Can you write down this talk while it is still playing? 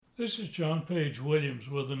This is John Page Williams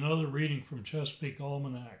with another reading from Chesapeake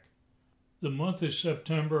Almanac. The month is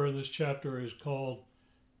September, and this chapter is called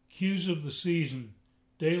Cues of the Season,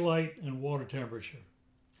 Daylight and Water Temperature.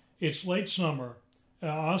 It's late summer.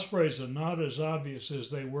 Our ospreys are not as obvious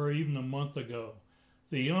as they were even a month ago.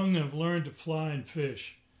 The young have learned to fly and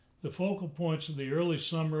fish. The focal points of the early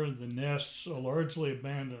summer and the nests are largely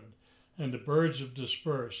abandoned, and the birds have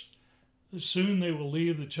dispersed. Soon they will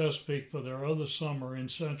leave the Chesapeake for their other summer in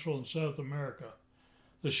Central and South America.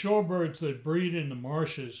 The shorebirds that breed in the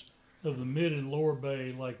marshes of the mid and lower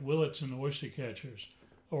bay, like willets and oyster catchers,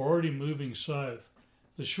 are already moving south.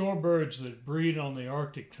 The shorebirds that breed on the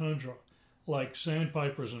Arctic tundra, like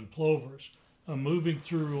sandpipers and plovers, are moving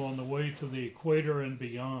through on the way to the equator and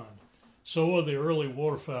beyond. So are the early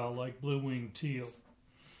waterfowl, like blue-winged teal.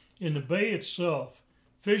 In the bay itself,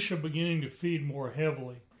 fish are beginning to feed more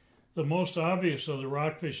heavily. The most obvious are the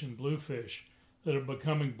rockfish and bluefish that are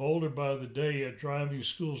becoming bolder by the day at driving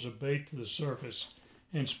schools of bait to the surface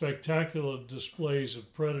in spectacular displays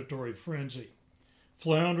of predatory frenzy.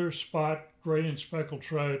 Flounder, spot, gray and speckled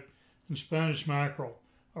trout, and Spanish mackerel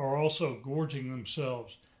are also gorging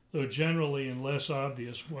themselves, though generally in less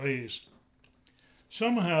obvious ways.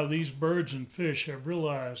 Somehow these birds and fish have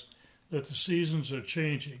realized that the seasons are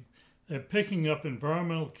changing. They're picking up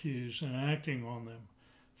environmental cues and acting on them.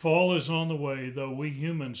 Fall is on the way, though we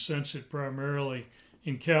humans sense it primarily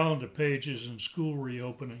in calendar pages and school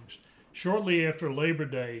reopenings. Shortly after Labor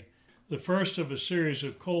Day, the first of a series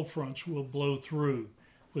of cold fronts will blow through,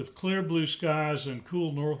 with clear blue skies and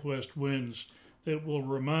cool northwest winds that will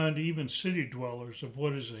remind even city dwellers of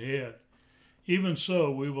what is ahead. Even so,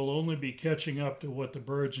 we will only be catching up to what the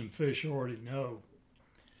birds and fish already know.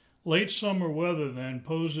 Late summer weather, then,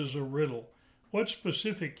 poses a riddle. What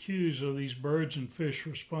specific cues are these birds and fish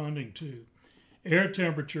responding to? Air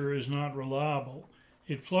temperature is not reliable.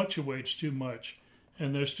 It fluctuates too much,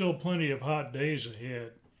 and there's still plenty of hot days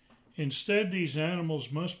ahead. Instead, these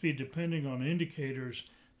animals must be depending on indicators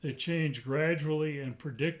that change gradually and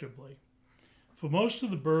predictably. For most of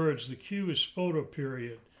the birds, the cue is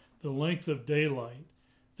photoperiod, the length of daylight.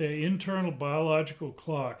 Their internal biological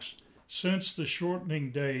clocks sense the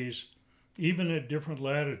shortening days, even at different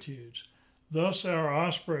latitudes. Thus, our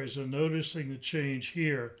ospreys are noticing the change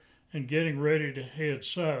here and getting ready to head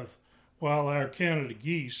south, while our Canada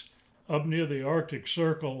geese, up near the Arctic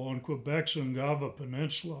Circle on Quebec's Ungava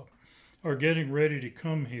Peninsula, are getting ready to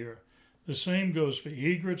come here. The same goes for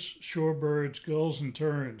egrets, shorebirds, gulls, and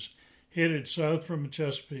terns headed south from the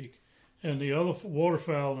Chesapeake, and the other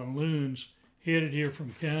waterfowl and loons headed here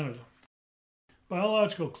from Canada.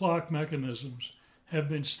 Biological clock mechanisms have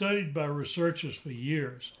been studied by researchers for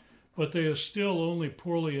years, but they are still only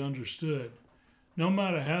poorly understood. No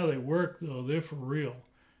matter how they work, though, they're for real.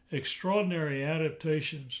 Extraordinary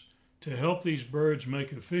adaptations to help these birds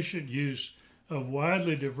make efficient use of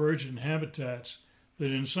widely divergent habitats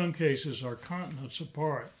that in some cases are continents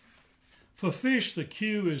apart. For fish, the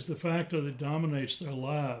cue is the factor that dominates their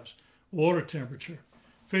lives, water temperature.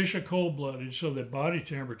 Fish are cold-blooded, so their body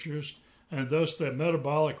temperatures, and thus their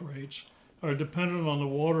metabolic rates, are dependent on the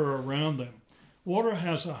water around them. Water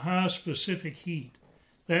has a high specific heat.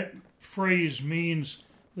 That phrase means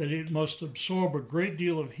that it must absorb a great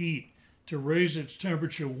deal of heat to raise its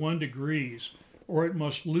temperature 1 degree, or it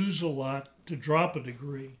must lose a lot to drop a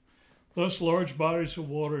degree. Thus, large bodies of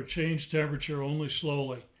water change temperature only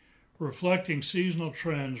slowly, reflecting seasonal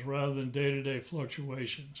trends rather than day-to-day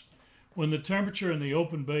fluctuations. When the temperature in the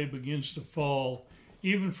open bay begins to fall,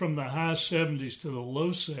 even from the high 70s to the low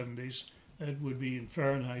 70s, that would be in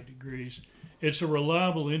Fahrenheit degrees, it's a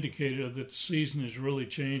reliable indicator that the season is really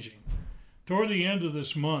changing. Toward the end of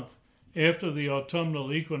this month, after the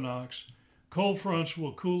autumnal equinox, cold fronts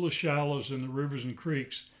will cool the shallows in the rivers and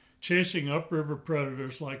creeks, chasing upriver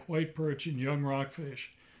predators like white perch and young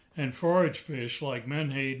rockfish, and forage fish like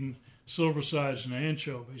menhaden, silversides, and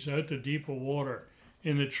anchovies out to deeper water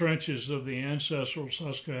in the trenches of the ancestral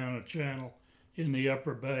Susquehanna Channel in the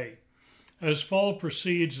upper bay. As fall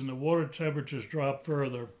proceeds and the water temperatures drop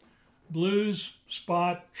further, blues,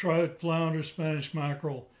 spot, trout, flounder, Spanish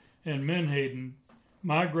mackerel, and menhaden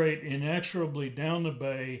migrate inexorably down the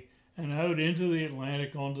bay and out into the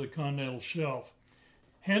Atlantic onto the continental shelf.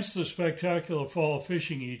 Hence the spectacular fall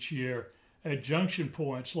fishing each year at junction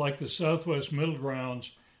points like the Southwest Middle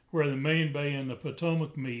Grounds, where the main bay and the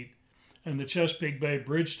Potomac meet, and the Chesapeake Bay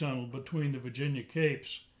Bridge Tunnel between the Virginia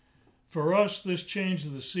Capes. For us, this change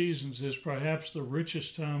of the seasons is perhaps the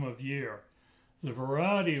richest time of year. The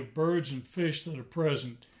variety of birds and fish that are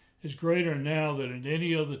present is greater now than at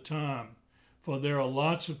any other time, for there are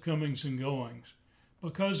lots of comings and goings.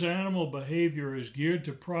 Because animal behavior is geared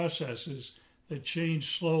to processes that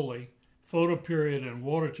change slowly, photoperiod and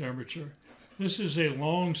water temperature, this is a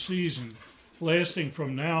long season lasting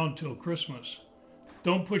from now until Christmas.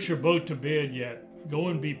 Don't put your boat to bed yet. Go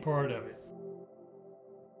and be part of it.